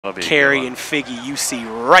Kerry and Figgy, you see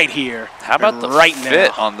right here. How about the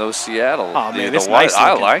fit on those Seattle? Oh man, it's nice.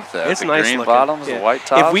 I like that. It's the nice green looking. bottoms, the white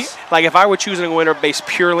tops. If I were choosing a winner based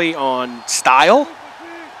purely on style,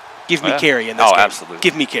 give me Kerry in this game. Absolutely.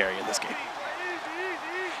 Give me Kerry in this game.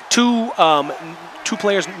 Two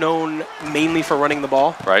players known mainly for running the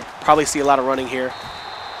ball. Right. Probably see a lot of running here.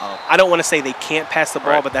 I don't want to say they can't pass the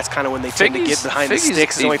ball, but that's kind of when they tend to get behind the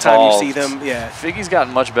sticks. It's the only time you see them. Yeah. Figgy's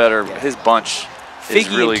gotten much better. Yeah. His bunch is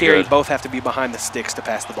Figgy really and Kerry good. both have to be behind the sticks to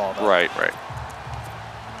pass the ball, though. Right.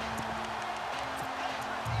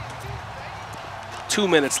 2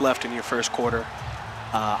 minutes left in your first quarter.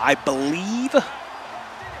 I believe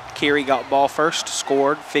Kerry got ball first,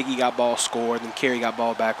 scored. Figgy got ball, scored. Then Kerry got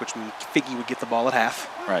ball back, which means Figgy would get the ball at half.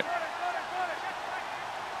 Right.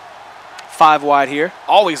 5 wide here.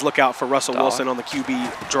 Always look out for Russell Wilson on the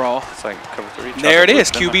QB draw. It's like cover 3. There it is,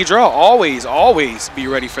 QB draw. Always be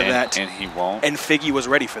ready for that. And he won't. And Figgy was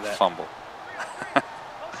ready for that. Fumble.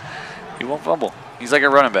 He won't fumble. He's like a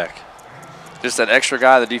running back. Just that extra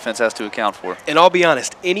guy the defense has to account for. And I'll be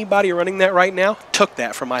honest, anybody running that right now took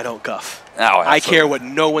that from I Don't Cuff. Oh, I care what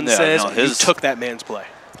no one says. No, he took that man's play.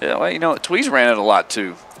 Yeah, well, you know, Tweez ran it a lot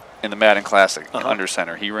too. In the Madden Classic, under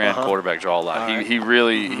center, he ran quarterback draw a lot. He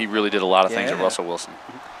really did a lot of things at Russell Wilson.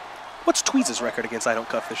 What's Tweez's record against I Don't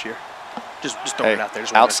Cuff this year? Just throwing it out there.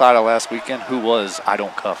 Outside of last weekend, who was I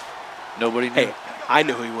Don't Cuff? Nobody knew. Hey, I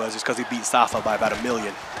knew who he was just because he beat Safa by about 1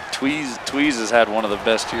 million. Tweez has had one of the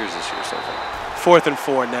best years this year so far. 4th and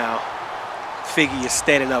 4 now. Figgy is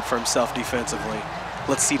standing up for himself defensively.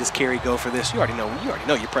 Let's see, does Kerry go for this? You already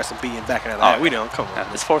know you're pressing B and backing out of that. We know. Come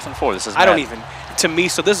on. It's 4th and 4. This is I don't even. To me,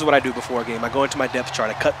 so this is what I do before a game. I go into my depth chart.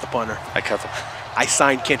 I cut the punter. I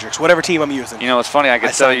sign Kendricks, whatever team I'm using. You know, it's funny. I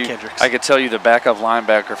could tell you the backup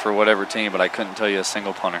linebacker for whatever team, but I couldn't tell you a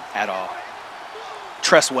single punter at all.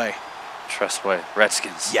 Tressway,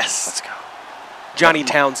 Redskins. Yes. Let's go. Johnny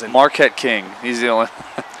Townsend. Marquette King. He's the only.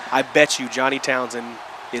 I bet you Johnny Townsend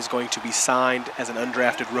is going to be signed as an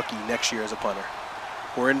undrafted rookie next year as a punter.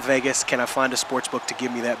 We're in Vegas. Can I find a sports book to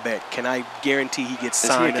give me that bet? Can I guarantee he gets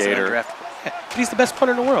signed as an undrafted? Yeah, but he's the best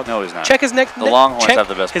punter in the world. No, he's not. Check his neck. The Longhorns have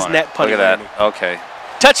the best punter. His net punter. Look at that. Okay.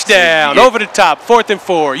 Touchdown. Over the top. 4th and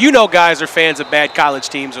 4. You know guys are fans of bad college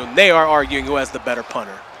teams when they are arguing who has the better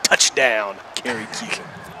punter. Touchdown. Kerryq.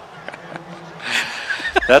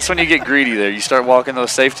 That's when you get greedy there. You start walking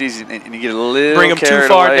those safeties and you get a little bring them too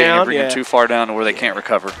far down. You bring them too far down to where they can't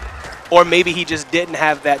recover. Or maybe he just didn't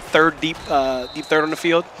have that deep third on the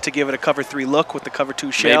field to give it a cover 3 look with the cover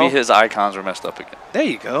 2 shell. Maybe his icons were messed up again. There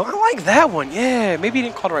you go. I like that one. Yeah, maybe he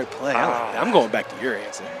didn't call the right play. I like that. I'm going back to your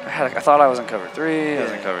answer. I thought I was in cover 3. I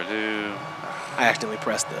was in cover 2. I accidentally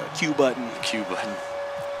pressed the Q button.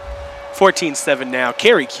 14-7 now.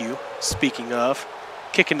 Kerryq, speaking of,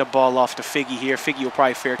 kicking the ball off to Figgy here. Figgy will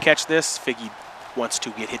probably fair catch this. Figgy wants to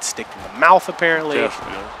get hit stick in the mouth, apparently.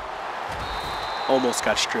 Definitely. Almost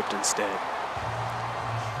got stripped instead.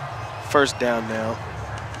 First down now.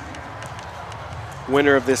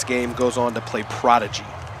 Winner of this game goes on to play Prodigy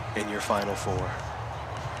in your Final Four.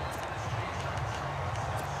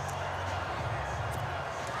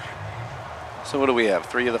 So what do we have?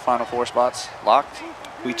 3 of the Final 4 spots locked?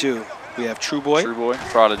 We do. We have True Boy,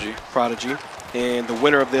 Prodigy. And the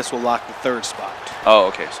winner of this will lock the 3rd spot. Oh,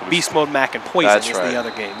 okay. So Beast Mode Mac and Poison is the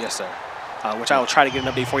other game. Yes, sir. Which I will try to get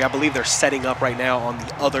an update for you. I believe they're setting up right now on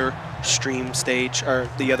the other stream stage, or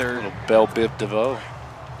the other. Little Belle Biv DeVoe.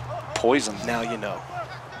 Poison. Now you know.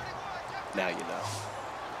 Now you know.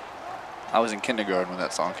 I was in kindergarten when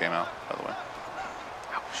that song came out, by the way.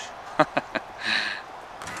 Ouch.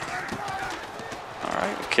 All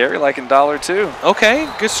right. Kerry liking Dollar too.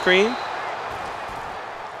 Okay. Good screen.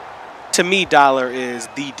 To me, Dollar is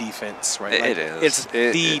the defense, right? It is.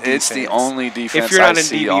 It's the only defense. If you're not in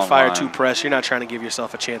DB Fire 2 press, you're not trying to give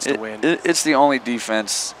yourself a chance to win. It's the only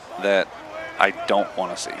defense that I don't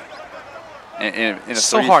want to see. It's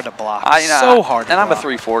so hard to block. So hard to block. And I'm a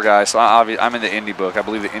 3-4 guy, so I'm in the indie book. I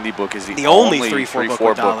believe the indie book is the only 3-4 book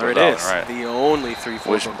with Dollar. It is. Right. The only 3-4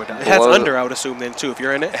 book with Dollar. It has under, I would assume, then, too, if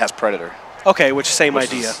you're in it. It has Predator. Okay, same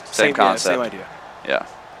idea. Same concept. Same idea. Yeah.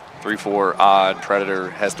 3-4 odd.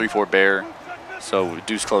 Predator has 3-4 bear. So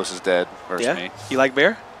Deuce Close is dead versus me. You like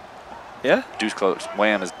bear? Yeah? Deuce Close.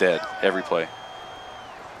 Wham is dead every play.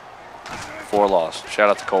 4 loss.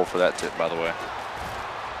 Shout out to Cole for that tip, by the way.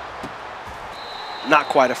 Not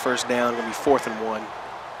quite a first down. Going to be 4th and 1.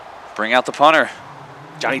 Bring out the punter.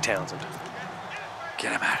 Johnny Townsend.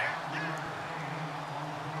 Get him out of here.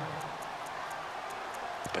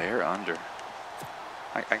 Bear under.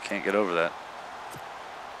 I can't get over that.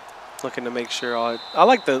 Looking to make sure I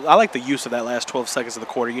like the use of that last 12 seconds of the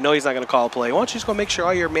quarter. You know he's not going to call a play. Why don't you just go make sure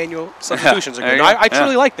all your manual substitutions are good? No, I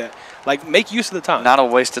truly like that. Like, make use of the time. Not a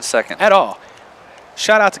wasted second. At all.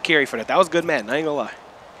 Shout out to Kerryq for that. That was good, man. I ain't going to lie.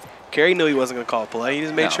 Kerryq knew he wasn't going to call a play. He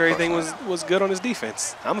just made sure everything was good on his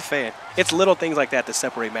defense. I'm a fan. It's little things like that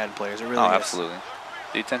separate Madden players. It really is. Absolutely.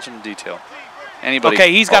 The attention to detail. Anybody?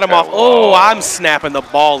 Okay, he's got him off. Oh, I'm snapping the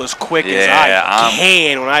ball as quick as I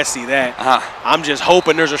can when I see that. I'm just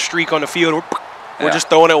hoping there's a streak on the field. We're just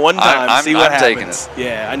throwing it one time, see what happens.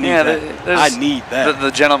 Yeah, I need that. I need that. The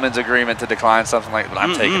gentleman's agreement to decline something like that, but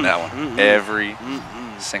I'm taking that one every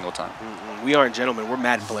single time. We aren't gentlemen. We're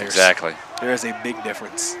Madden players. Exactly. There is a big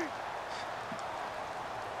difference.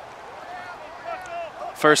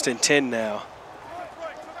 1st and 10 now.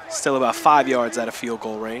 Still about 5 yards out of field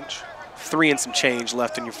goal range. 3 and some change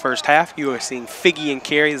left in your first half. You are seeing Figgy and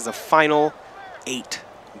Kerryq. This is the final 8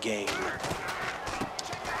 game.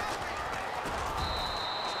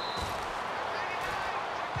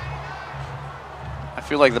 I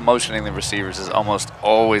feel like the motioning the receivers is almost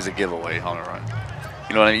always a giveaway on a run.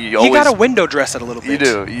 You know what I mean? You got to window dress it a little bit. You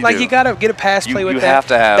do. You got to get a pass play with that. You have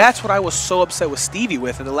to have. That's what I was so upset with Stevie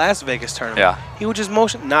with in the last Vegas tournament. Yeah. He would just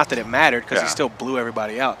motion. Not that it mattered because he still blew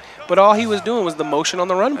everybody out. But all he was doing was the motion on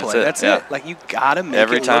the run play. That's it. Like, you got to make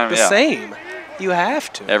it look the same. You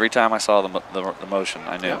have to. Every time I saw the motion,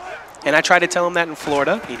 I knew. Yeah. And I tried to tell him that in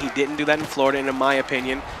Florida, and he didn't do that in Florida. And in my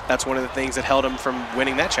opinion, that's one of the things that held him from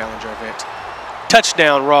winning that Challenger event.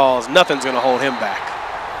 Touchdown, Rawls. Nothing's going to hold him back.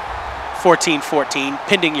 14-14,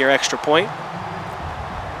 pending your extra point.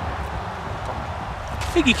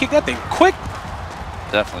 Figgy kicked that thing quick.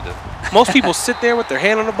 Definitely did. Most people sit there with their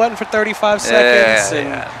hand on the button for 35 seconds,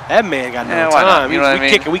 and that man got no time. You know what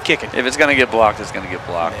I mean? We kicking. If it's going to get blocked, it's going to get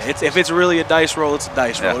blocked. Yeah, if it's really a dice roll, it's a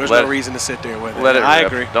dice roll. There's no reason to sit there with it. I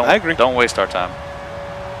agree. I agree. Don't waste our time.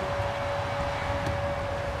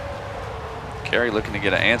 Kerryq looking to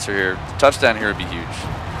get an answer here. Touchdown here would be huge.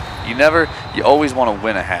 You always want to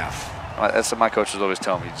win a half. That's what my coaches always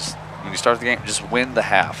tell me. Just when you start the game, just win the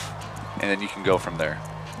half, and then you can go from there.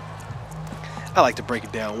 I like to break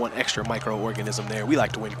it down. One extra microorganism there. We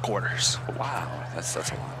like to win quarters. Wow, that's a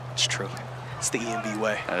lot. It's true. It's the EMB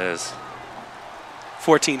way. That is.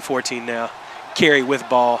 14-14 now. Kerryq with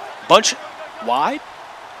ball. Bunch wide.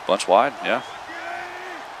 Bunch wide, yeah.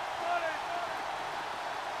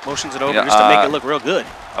 Motions it over just to make it look real good.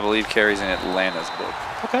 I believe Kerryq's in Atlanta's book.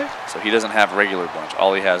 Okay. So he doesn't have regular bunch.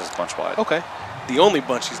 All he has is bunch wide. Okay. The only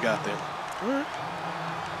bunch he's got then. All right.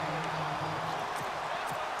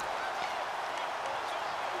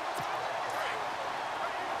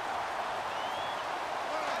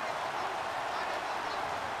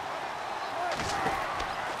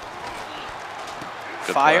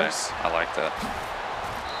 Good Fires. Play. I like that.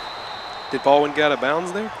 Did Baldwin get out of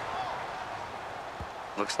bounds there?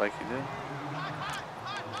 Looks like he did.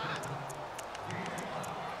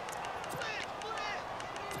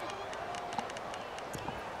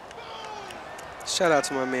 Shout out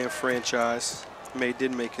to my man Franchise.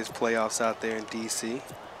 Did make his playoffs out there in DC.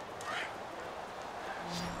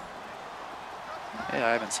 Yeah,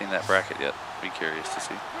 I haven't seen that bracket yet. Be curious to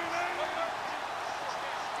see.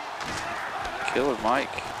 Killer Mike.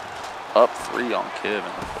 Up 3 on Kiv in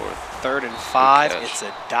the 4th. 3rd and 5. It's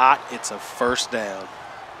a dot. It's a first down.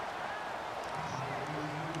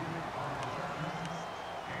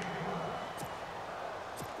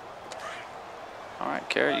 All right,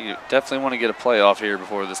 Kerryq, you definitely want to get a playoff here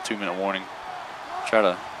before this 2-minute warning. Try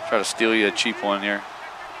to steal you a cheap one here.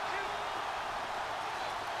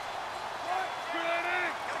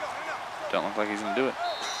 Don't look like he's going to do it.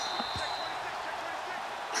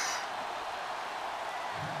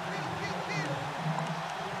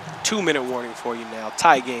 Two-minute warning for you now.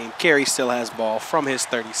 Tie game. Kerryq still has ball from his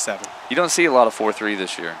 37. You don't see a lot of 4-3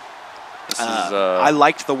 this year. I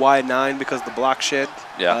liked the wide 9 because the block shed.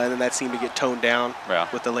 Yeah. And then that seemed to get toned down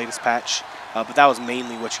with the latest patch. But that was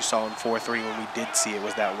mainly what you saw in 4-3 when we did see it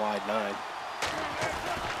was that wide 9.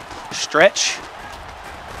 Stretch.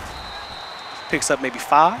 Picks up maybe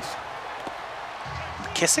 5.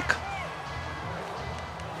 McKissick.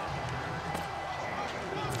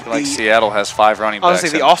 I feel like Seattle has 5 running backs. I was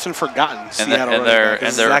going to say the often forgotten Seattle running back.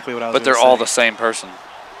 That's exactly what I was But they're all the same person.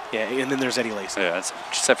 Yeah, and then there's Eddie Lacy. Yeah,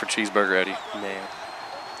 except for Cheeseburger Eddie. Man,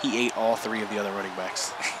 he ate all 3 of the other running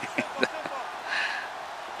backs.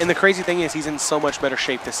 And the crazy thing is he's in so much better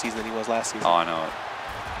shape this season than he was last season. Oh, I know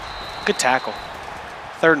it. Good tackle.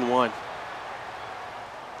 3rd and 1.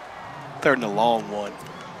 3rd and a long 1.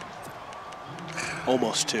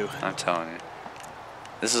 Almost 2. I'm telling you.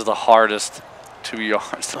 This is the hardest 2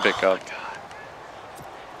 yards to pick up. God.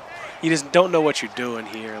 You just don't know what you're doing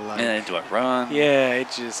here. Like, do I run? Yeah, it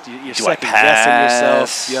just you're do I second guessing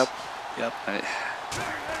pass? yourself. Yep.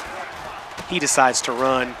 He decides to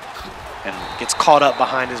run and gets caught up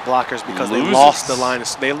behind his blockers because they lost the line.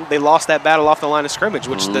 They lost that battle off the line of scrimmage,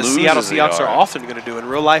 which the Seattle Seahawks are often going to do in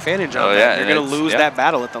real life and in John Madden. You're going to lose that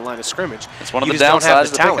battle at the line of scrimmage. It's one of the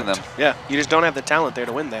downsides of picking them. Yeah, you just don't have the talent there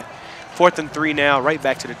to win that. 4th and 3 now, right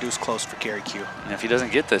back to the deuce close for Kerryq. And if he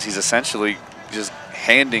doesn't get this, he's essentially just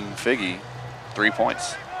handing Figgy 3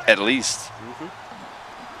 points, at least.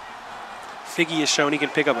 Figgy has shown he can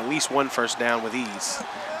pick up at least 1 first down with ease,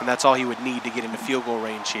 and that's all he would need to get into field goal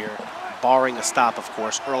range here, barring a stop, of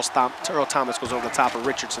course. Earl Thomas goes over the top of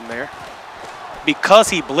Richardson there. Because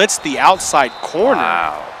he blitzed the outside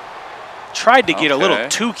corner, tried to get a little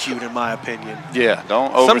too cute, in my opinion. Yeah,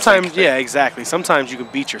 don't overthink Sometimes, yeah, exactly. Sometimes you can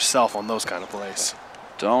beat yourself on those kind of plays.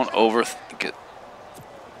 Don't overthink it.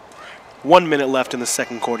 1 minute left in the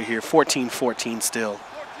second quarter here, 14-14 still.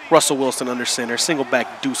 Russell Wilson under center, single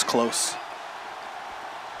back deuce close.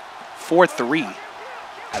 4-3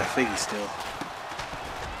 out of Figgy still.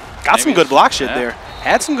 Got some good block shit there.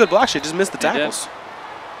 Had some good block shit, just missed the tackles.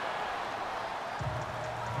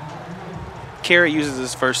 Kerryq uses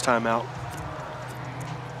his first timeout.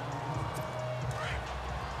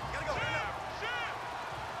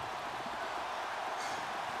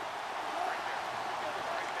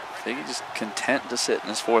 Figgy just content to sit in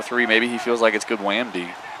this 4-3. Maybe he feels like it's good wham D.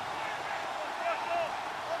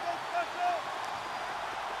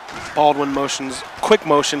 Baldwin motions, quick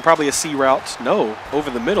motion, probably a C route. No, over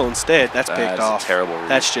the middle instead. That's picked off. A terrible read.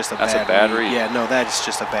 That's just a bad read. Yeah, no, that is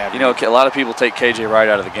just a bad read. You know, a lot of people take KJ Wright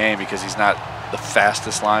out of the game because he's not the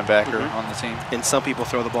fastest linebacker on the team. And some people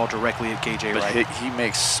throw the ball directly at KJ Wright. But he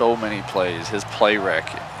makes so many plays. His play rec,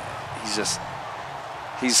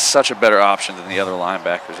 he's such a better option than the other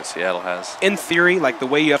linebackers that Seattle has. In theory, like the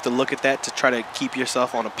way you have to look at that to try to keep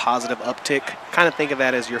yourself on a positive uptick, kind of think of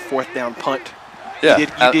that as your 4th down punt. Yeah, you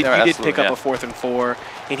did pick up a 4th and 4,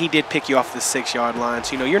 and he did pick you off the 6-yard line.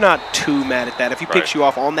 So, you know, you're not too mad at that. If he picks you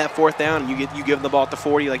off on that 4th down and you give him the ball at the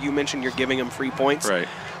 40, like you mentioned, you're giving him free points. Right.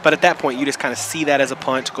 But at that point, you just kind of see that as a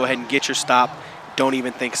punt. Go ahead and get your stop. Don't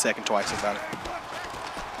even think second twice about it.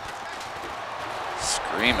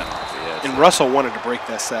 Screaming off the edge. And Russell wanted to break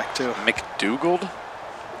that sack, too. McDougald?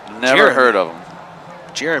 Never heard of him.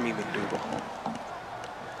 Jeremy McDougald.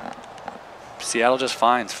 Seattle just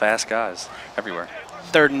finds fast guys everywhere.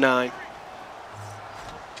 3rd and 9.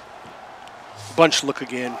 Bunch look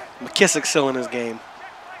again. McKissick still in his game.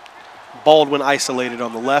 Baldwin isolated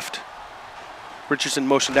on the left. Richardson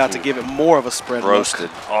motioned out to give it more of a spread roasted.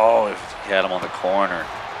 look. Oh, he had him on the corner.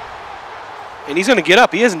 And he's going to get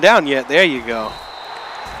up. He isn't down yet. There you go.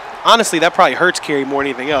 Honestly, that probably hurts Kerry more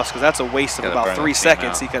than anything else because that's a waste of about 3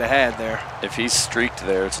 seconds he could have had there. If he's streaked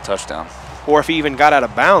there, it's a touchdown. Or if he even got out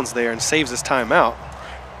of bounds there and saves his timeout.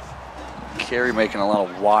 Kerry making a lot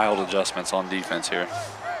of wild adjustments on defense here.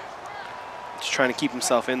 Just trying to keep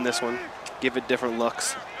himself in this one. Give it different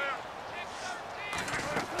looks.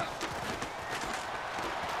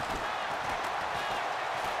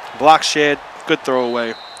 Block shed. Good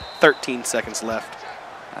throwaway. 13 seconds left.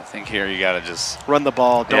 I think here you got to just run the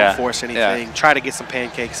ball. Don't force anything. Yeah. Try to get some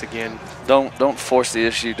pancakes again. Don't force the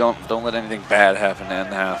issue. Don't let anything bad happen to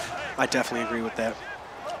end the half. I definitely agree with that.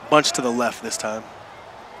 Bunch to the left this time.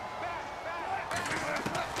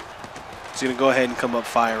 He's going to go ahead and come up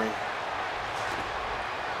firing.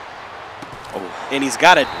 Oh. And he's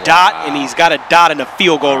got a dot, and he's got a dot in the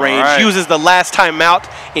field goal range. Right. Uses the last time out,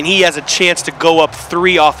 and he has a chance to go up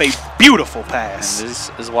 3 off a beautiful pass. And this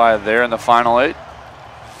is why they're in the final 8.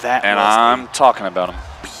 I'm talking about him.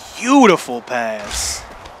 Beautiful pass.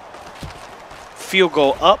 Field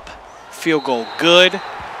goal up, field goal good.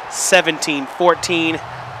 17-14. You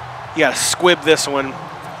got to squib this one,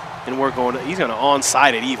 and we're going to, he's going to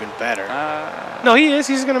onside it even better. No, he is.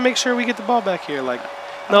 He's going to make sure we get the ball back here. Like,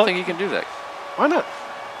 I don't think you can do that. Why not?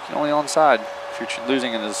 You can only onside if you're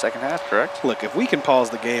losing into the second half, correct? Look, if we can pause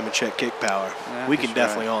the game and check kick power, we can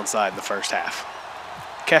definitely onside the first half.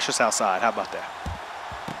 Catch us outside. How about that?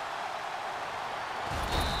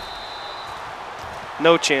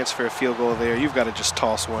 No chance for a field goal there. You've got to just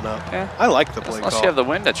toss one up. Yeah. I like the play Unless call. you have the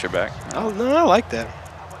wind at your back. No. Oh, no, I like that.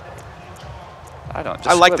 I don't.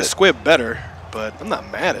 I like the squib better, but I'm not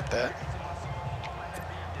mad at that.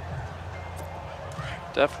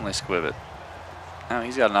 Definitely squib it. Now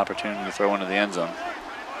he's got an opportunity to throw into the end zone.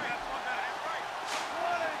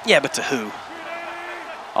 Yeah, but to who?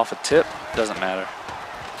 Off a tip, doesn't matter.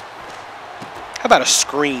 How about a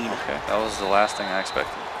screen? Okay, that was the last thing I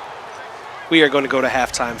expected. We are going to go to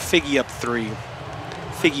halftime. Figgy up 3.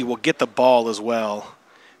 Figgy will get the ball as well.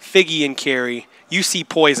 Figgy and Kerryq. You see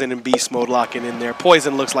Poison and Beast Mode locking in there.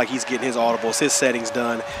 Poison looks like he's getting his audibles, his settings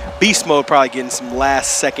done. Beast Mode probably getting some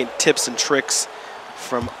last-second tips and tricks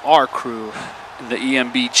from our crew. In the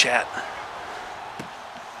EMB chat.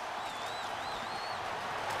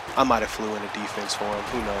 I might have flew in a defense for him.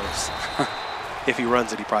 Who knows? If he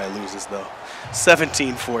runs it, he probably loses, though.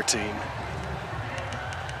 17-14.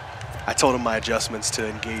 I told him my adjustments to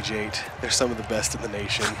engage 8. They're some of the best in the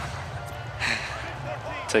nation.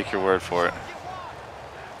 Take your word for it.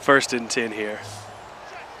 1st and 10 here.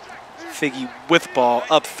 Figgy with ball,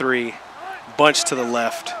 up 3. Bunch to the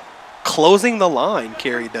left. Closing the line,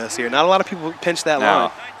 Kerryq does here. Not a lot of people pinch that line.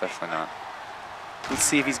 No, definitely not. Let's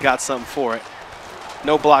see if he's got something for it.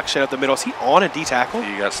 No block shed up the middle. Is he on a D tackle?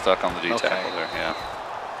 He got stuck on the D tackle there, yeah.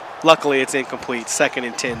 Luckily, it's incomplete. 2nd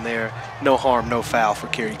and 10 there. No harm, no foul for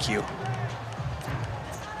Kerryq.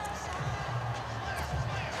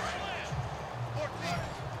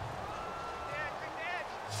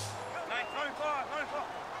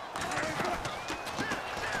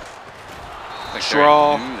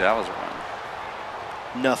 Draw. That was a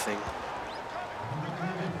run. Nothing.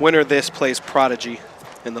 Winner of this plays Prodigy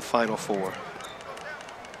in the Final Four.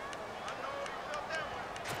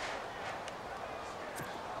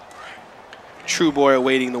 True Boy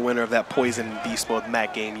awaiting the winner of that Poison and Beast Mode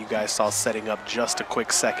Mac game you guys saw setting up just a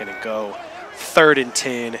quick second ago. 3rd and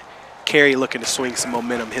 10. Kerryq looking to swing some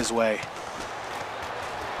momentum his way.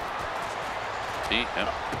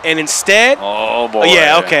 And instead, oh boy,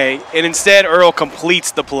 yeah, okay. And instead, Earl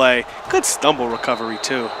completes the play. Good stumble recovery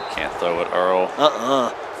too. Can't throw it, Earl.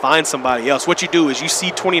 Find somebody else. What you do is you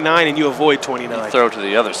see 29 and you avoid 29. You throw to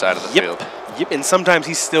the other side of the field. Yep, and sometimes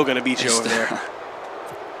he's still going to beat you over there.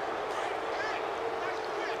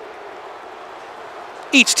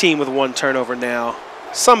 Each team with 1 turnover now.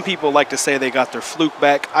 Some people like to say they got their fluke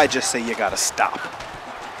back. I just say you got to stop.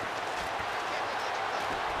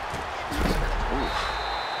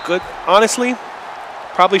 Good. Honestly,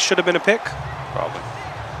 probably should have been a pick. Probably.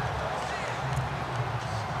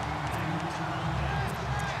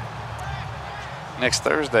 Next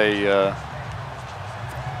Thursday, the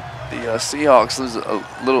Seahawks lose a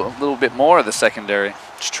little bit more of the secondary.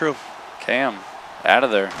 It's true. Cam, out of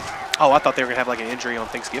there. Oh, I thought they were going to have like an injury on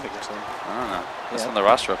Thanksgiving or something. I don't know. That's when the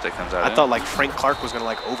roster update comes out. I thought like Frank Clark was going to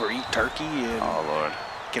like overeat turkey and Lord,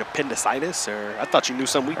 get appendicitis, or I thought you knew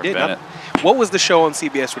something we didn't. What was the show on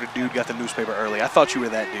CBS where the dude got the newspaper early? I thought you were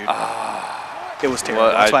that dude. It was terrible.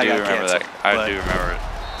 Well, That's why I do got remember canceled. that. I do remember it.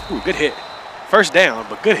 Ooh, good hit. First down,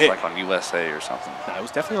 but good hit. Like on USA or something. Nah, it was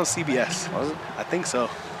definitely on CBS. Was it? I think so.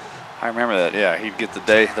 I remember that. Yeah, he'd get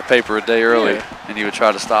the paper a day early, and he would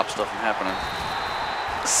try to stop stuff from happening.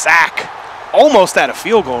 Sack. Almost out of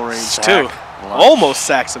field goal range, too. Lunch. Almost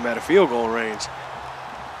sacks him out of field goal range.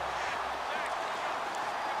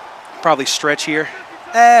 Probably stretch here.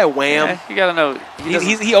 Wham. Yeah, you got to know.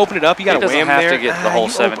 He opened it up. You got to wham there. He doesn't have to get the whole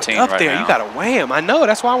 17 up right there. now. You got to wham. I know.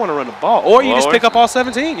 That's why I want to run the ball. Or you just pick up all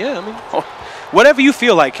 17. Yeah, I mean, whatever you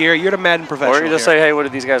feel like here. You're the Madden professional. Or you just say, hey, what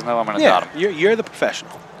did these guys know? I'm going to dot them. You're the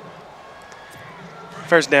professional.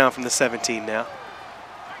 First down from the 17 now.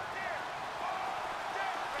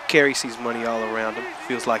 Kerryq sees money all around him.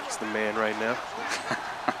 Feels like he's the man right now.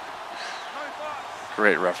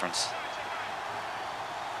 Great reference.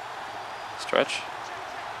 Stretch.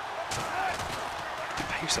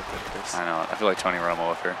 You're so good at this. I know. I feel like Tony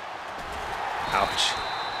Romo up here. Ouch.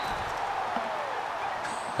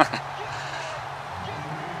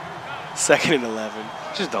 Second and 11.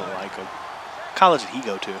 Just don't like him. College did he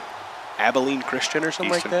go to? Abilene Christian or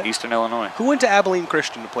something like that? Eastern Illinois. Who went to Abilene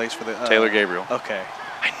Christian to place for the... Taylor Gabriel. Okay.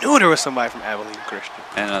 I knew there was somebody from Abilene Christian.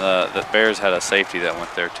 And the Bears had a safety that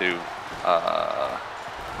went there too.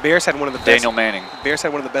 Bears had one of the best... Daniel Manning. Bears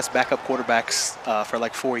had one of the best backup quarterbacks for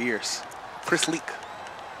like 4 years. Chris Leak.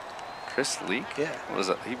 Chris Leak? Yeah. Was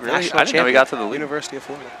it? He really? National I didn't know he got to the league. University of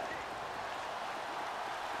Florida.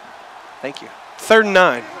 Thank you. 3rd and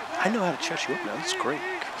 9. I know how to shut you up now. That's great.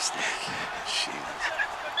 Chris Leak.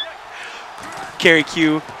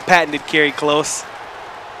 Kerryq, patented Kerryq close.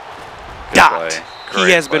 Dot.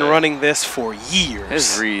 He has been running this for years.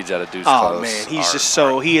 His reads out of Deuce Close. Oh, man. He's just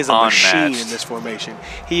so, he is a machine in this formation.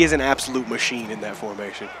 He is an absolute machine in that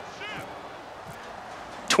formation.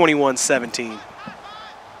 21-17.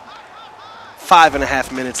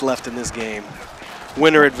 5.5 minutes left in this game.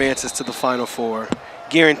 Winner advances to the Final Four,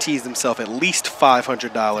 guarantees himself at least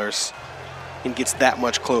 $500, and gets that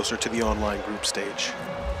much closer to the online group stage.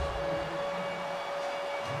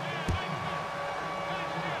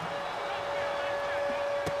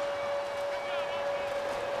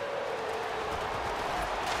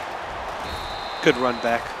 Good run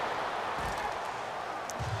back.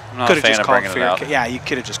 I'm not a fan of bringing it out. Yeah, you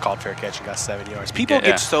could have just called fair catch and got 7 yards. People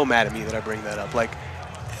get so mad at me that I bring that up. Like,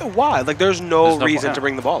 why? Like, there's no reason to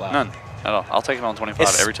bring the ball out. None at all. I'll take it on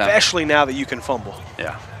 25 every time. Especially now that you can fumble.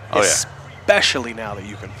 Yeah. Oh, especially now that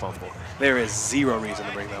you can fumble. There is zero reason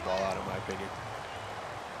to bring that ball out, in my opinion.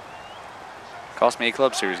 Cost me a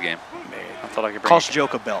Club Series game. Man. I thought I could bring Cost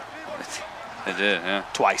G.O.A.T a belt. It did, yeah.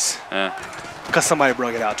 Twice. Yeah. Because somebody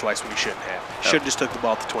brung it out twice when he shouldn't have. Should have just took the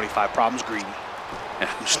ball at the 25. Problem's greedy.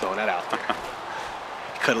 Yeah. I'm just throwing that out there.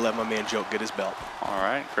 Could have let my man Joke get his belt. All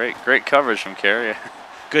right, great coverage from Kerry.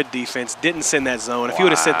 Good defense. Didn't send that zone. If he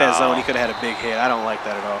would have sent that zone, he could have had a big hit. I don't like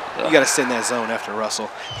that at all. You got to send that zone after Russell.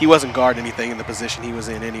 He wasn't guarding anything in the position he was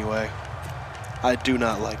in anyway. I do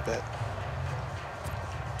not like that.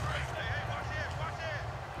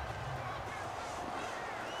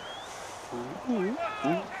 Ooh.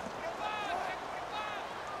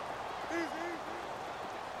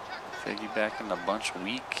 Figgy back in the bunch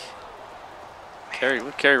weak. Kerry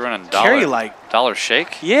running dollar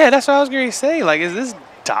shake? Yeah, that's what I was going to say. Like, is this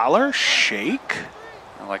dollar shake?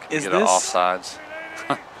 I like him to get offsides.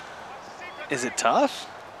 Is it tough?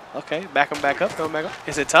 Okay, back him back up, going back up.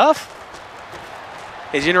 Is it tough?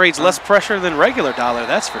 It generates less pressure than regular dollar,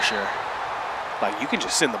 that's for sure. Like, you can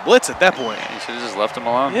just send the blitz at that point. You should have just left him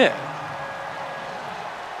alone. Yeah.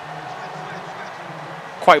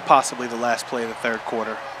 Quite possibly the last play of the third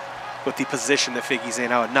quarter. With the position that Figgy's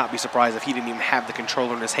in, I would not be surprised if he didn't even have the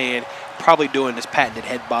controller in his hand. Probably doing his patented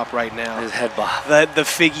head bop right now. His head bop. The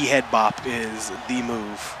Figgy head bop is the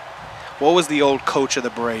move. What was the old coach of the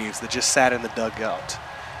Braves that just sat in the dugout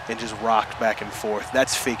and just rocked back and forth?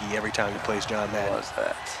 That's Figgy every time he plays John Madden. What was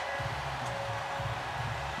that?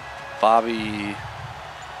 Bobby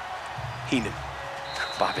Heenan.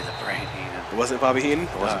 Bobby the Brain Heenan. It wasn't Bobby Heenan?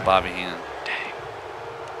 It wasn't Bobby Heenan. Dang.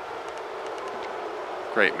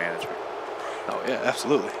 Great management. Oh, yeah,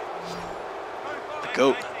 absolutely. The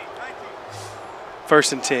GOAT.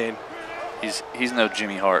 1st and 10. He's no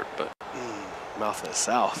Jimmy Hart, but mouth of the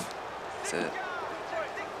South. That's it.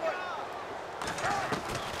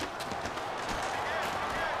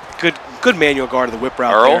 Good manual guard of the whip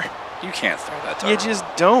route Earl? there. You can't throw that to You Earl. just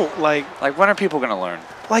don't. Like, when are people going to learn?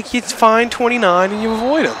 Like, it's fine 29 and you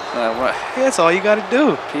avoid him. That's all you got to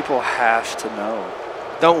do. People have to know.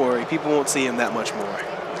 Don't worry. People won't see him that much more.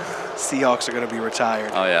 Seahawks are going to be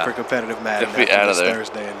retired for competitive Madden after this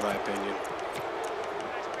Thursday, in my opinion.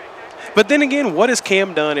 But then again, what has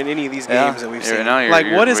Cam done in any of these games that we've seen?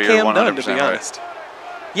 What has Cam done, to be honest? Right.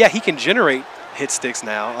 Yeah, he can generate hit sticks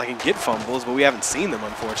now. I can get fumbles, but we haven't seen them,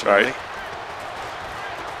 unfortunately. Right.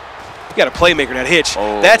 You got a playmaker that hitch.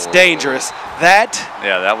 Oh. That's dangerous.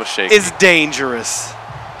 That was shaky. Is dangerous.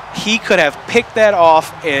 He could have picked that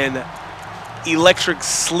off and electric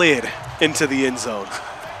slid into the end zone.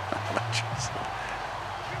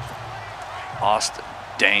 Austin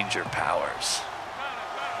Danger Powers.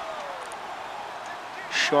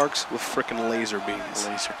 Sharks with frickin' laser beams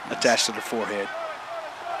attached to the forehead.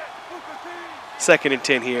 2nd and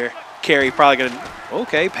 10 here. Kerry probably going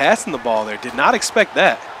to, passing the ball there. Did not expect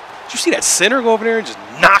that. Did you see that center go over there and just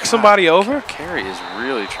knock somebody over? Kerry is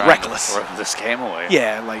really trying to throw this game away.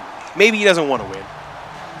 Yeah, like maybe he doesn't want to win.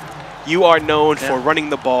 You are known for running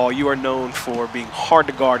the ball. You are known for being hard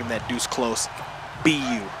to guard in that deuce close. Be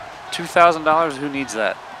you. $2,000? Who needs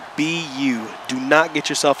that? Be you. Do not get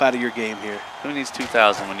yourself out of your game here. Who needs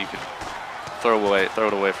 $2,000 when you could throw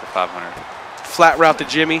it away for $500? Flat route to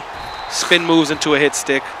Jimmy. Spin moves into a hit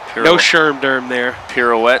stick. No Sherm-derm there.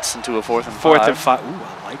 Pirouettes into a 4th and 5. 4th and 5. Ooh,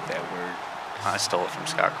 I like that word. I stole it from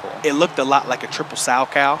Scott Cole. It looked a lot like a triple sow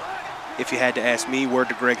cow, if you had to ask me. Word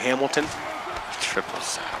to Greg Hamilton. Triple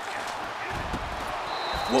sow cow.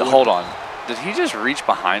 Hold on. Did he just reach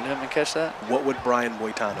behind him and catch that? What would Brian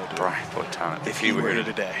Boitano do? If he were here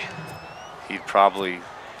today. He'd probably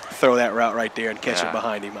throw that route right there and catch it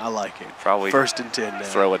behind him. I like it. Probably 1st and 10 now.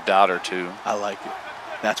 Throw a dot or two. I like it.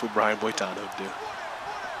 That's what Brian Boitano would do.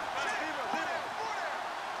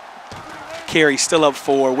 Kerry still up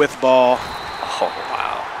 4 with ball. Oh,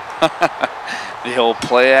 wow. The whole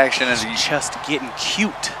play action is just getting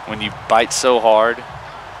cute. When you bite so hard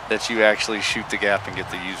that you actually shoot the gap and get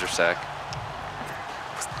the user sack.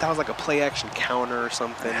 That was like a play action counter or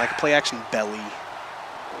something, like a play action belly.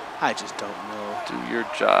 I just don't know. Do your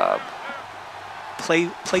job. Play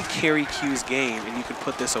Kerryq's game, and you can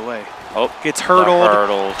put this away. Oh, gets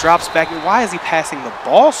hurdled, drops back. Why is he passing the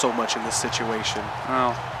ball so much in this situation?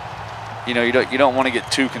 Well, you don't want to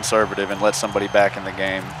get too conservative and let somebody back in the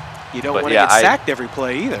game. You don't want to get sacked every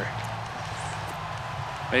play either.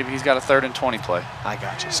 Maybe he's got a 3rd and 20 play. I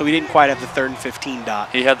got you. So he didn't quite have the 3rd and 15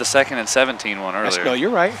 dot. He had the 2nd and 17 one earlier. No, you're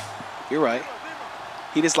right. You're right.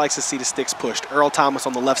 He just likes to see the sticks pushed. Earl Thomas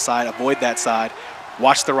on the left side. Avoid that side.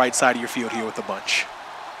 Watch the right side of your field here with the bunch.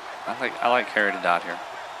 I like Kerryq to dot here.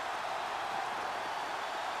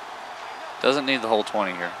 Doesn't need the whole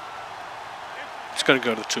 20 here. Just going to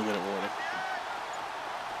go to the 2-minute warning.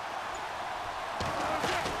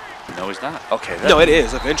 No, he's not. Okay. No, it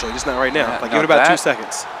is eventually, just not right now. Yeah, like, give it about 2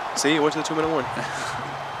 seconds. See, it went to the 2-minute warning.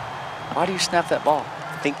 Why do you snap that ball?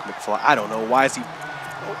 Think McFly. I don't know. Why is he?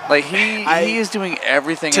 Like he is doing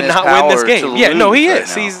everything to in his not power win this game. to Yeah, lose no, he right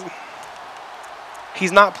is. now.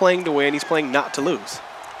 He's not playing to win. He's playing not to lose.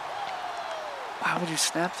 Why would you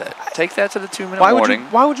snap that? Take that to the 2-minute warning.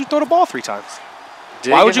 Why would you throw the ball 3 times?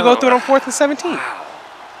 Why would you go through it on 4th and 17? Wow.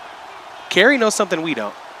 Kerry knows something we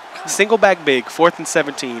don't. Single back big, 4th and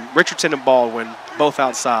 17. Richardson and Baldwin both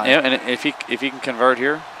outside. Yeah, and if he can convert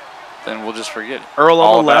here, then we'll just forget it. Earl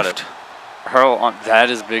on the left. Earl on that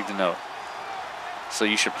is big to note. So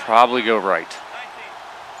you should probably go right.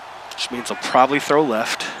 Which means he'll probably throw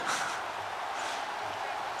left.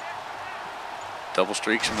 Double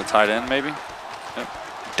streaks from the tight end, maybe.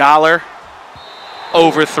 Yep. Dollar.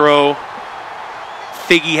 Overthrow.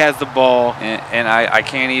 Figgy has the ball. And I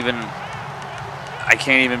can't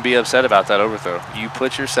even be upset about that overthrow. You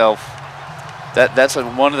put yourself. That's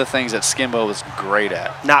one of the things that Skimbo is great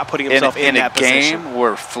at. Not putting himself in that position. In a game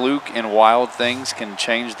where fluke and wild things can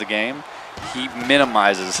change the game, he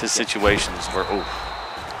minimizes his situations where,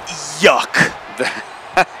 yuck.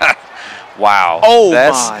 Wow. Oh,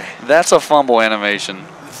 my. That's a fumble animation.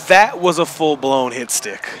 That was a full-blown hit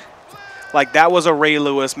stick. Like, that was a Ray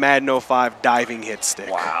Lewis Madden 05 diving hit stick.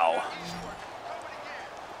 Wow.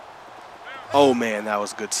 Oh, man, that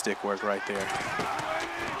was good stick work right there.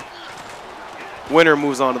 Winner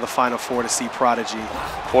moves on to the Final Four to see Prodigy.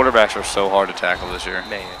 Quarterbacks are so hard to tackle this year.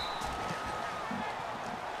 Man.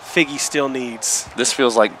 Figgy still needs. This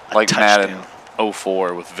feels like Madden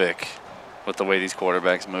 04 with Vic, with the way these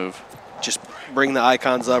quarterbacks move. Just bring the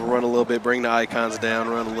icons up, run a little bit, bring the icons down,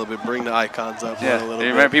 run a little bit, bring the icons up, run a little bit.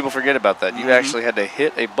 Remember, people forget about that. You actually had to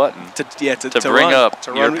hit a button to bring run, up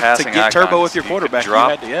your passing icons. To get turbo with your quarterback.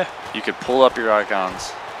 You could pull up your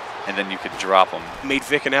icons, and then you could drop them. Made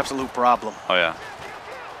Vic an absolute problem. Oh, yeah.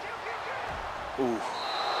 Ooh.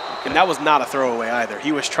 Okay. And that was not a throwaway either.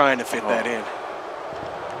 He was trying to fit that in.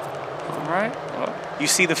 All right. Well. You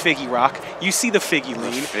see the Figgy rock. You see the Figgy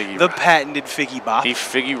lean. The patented Figgy bop. He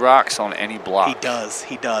Figgy rocks on any block. He does.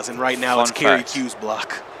 He does. And right now it's Kerryq's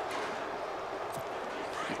block.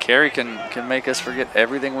 Kerryq can make us forget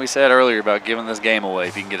everything we said earlier about giving this game away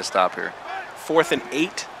if he can get a stop here. 4th and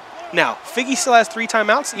 8. Now, Figgy still has 3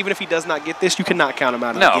 timeouts. Even if he does not get this, you cannot count him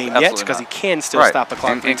out of the game yet because he can still stop the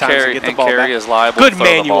clock 3 times and get the ball back. Is liable Good to throw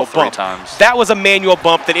manual the ball 3 bump. times. That was a manual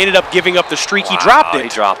bump that ended up giving up the streak. He dropped it. He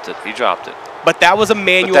dropped it. He dropped it. But that was a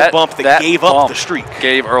manual bump that gave up the streak.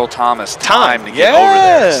 Gave Earl Thomas time to get over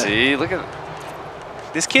there. See, look at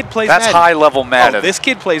this kid plays Madden. That's high-level Madden. Oh, this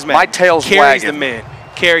kid plays Madden. My tail's Kerry's wagging. the man.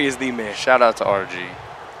 Kerry is the man. Shout out to RG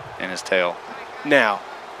and his tail. Now,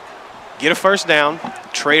 get a first down,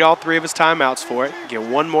 trade all 3 of his timeouts for it, get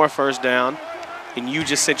 1 more first down, and you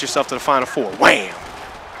just sent yourself to the Final Four. Wham!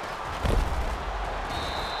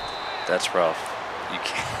 That's rough. You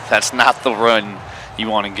can't, that's not the run you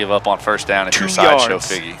want to give up on first down if 2 you're sideshow yards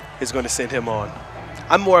Figgy. Is going to send him on.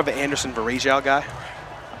 I'm more of an Anderson Varejao guy.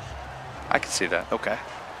 I can see that. Okay.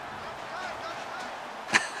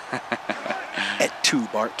 At 2,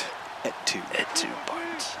 Bart. At 2. At 2,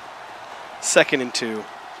 Bart. 2nd and 2.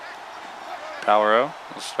 Power O,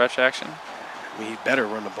 little stretch action. I mean, he better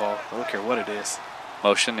run the ball. I don't care what it is.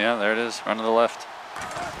 Motion, yeah, there it is. Run to the left.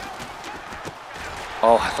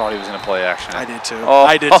 Oh, I thought he was going to play action. I did too. Oh,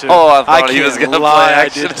 I did too. Oh, I thought he was going to play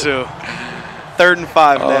action. I did too. 3rd and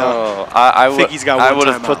 5 now. Oh, I would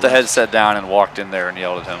have put the left. headset down and walked in there and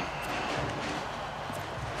yelled at him.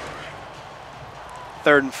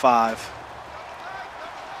 3rd and 5.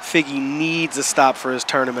 Figgy needs a stop for his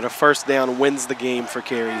tournament. A first down wins the game for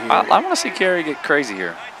Kerry here. I want to see Kerry get crazy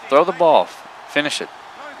here. Throw the ball. Finish it.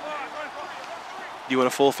 You want a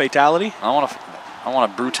full fatality? I want a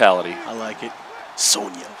brutality. I like it.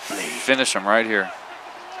 Sonya Blade. Finish him right here.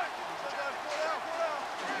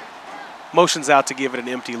 Motion's out to give it an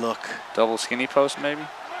empty look. Double skinny post maybe?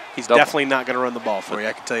 He's definitely not going to run the ball for you,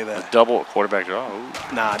 I can tell you that. Double quarterback draw.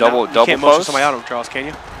 Ooh. Nah, double you can't motion post? somebody out of him, Charles, can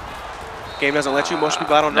you? Game doesn't let you motion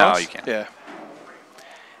people out on draws? No, you can't. Yeah.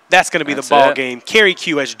 That's going to be the ball game.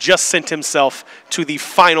 Kerryq has just sent himself to the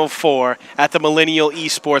Final Four at the Millennial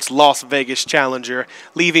Esports Las Vegas Challenger,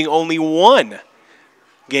 leaving only 1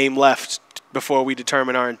 game left before we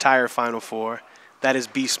determine our entire Final Four. That is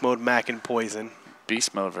Beast Mode, Mac, and Poison.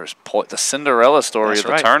 beast mode versus the Cinderella story of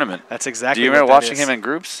the tournament. That's exactly. Do you remember watching him in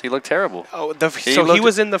groups? He looked terrible. Oh, he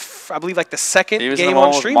was in the I believe like the second game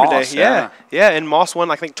on stream today. Yeah, and Moss won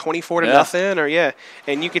I think 24 to nothing or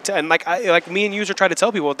and you could and like me and user tried to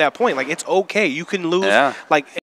tell people at that point like it's okay, you can lose like.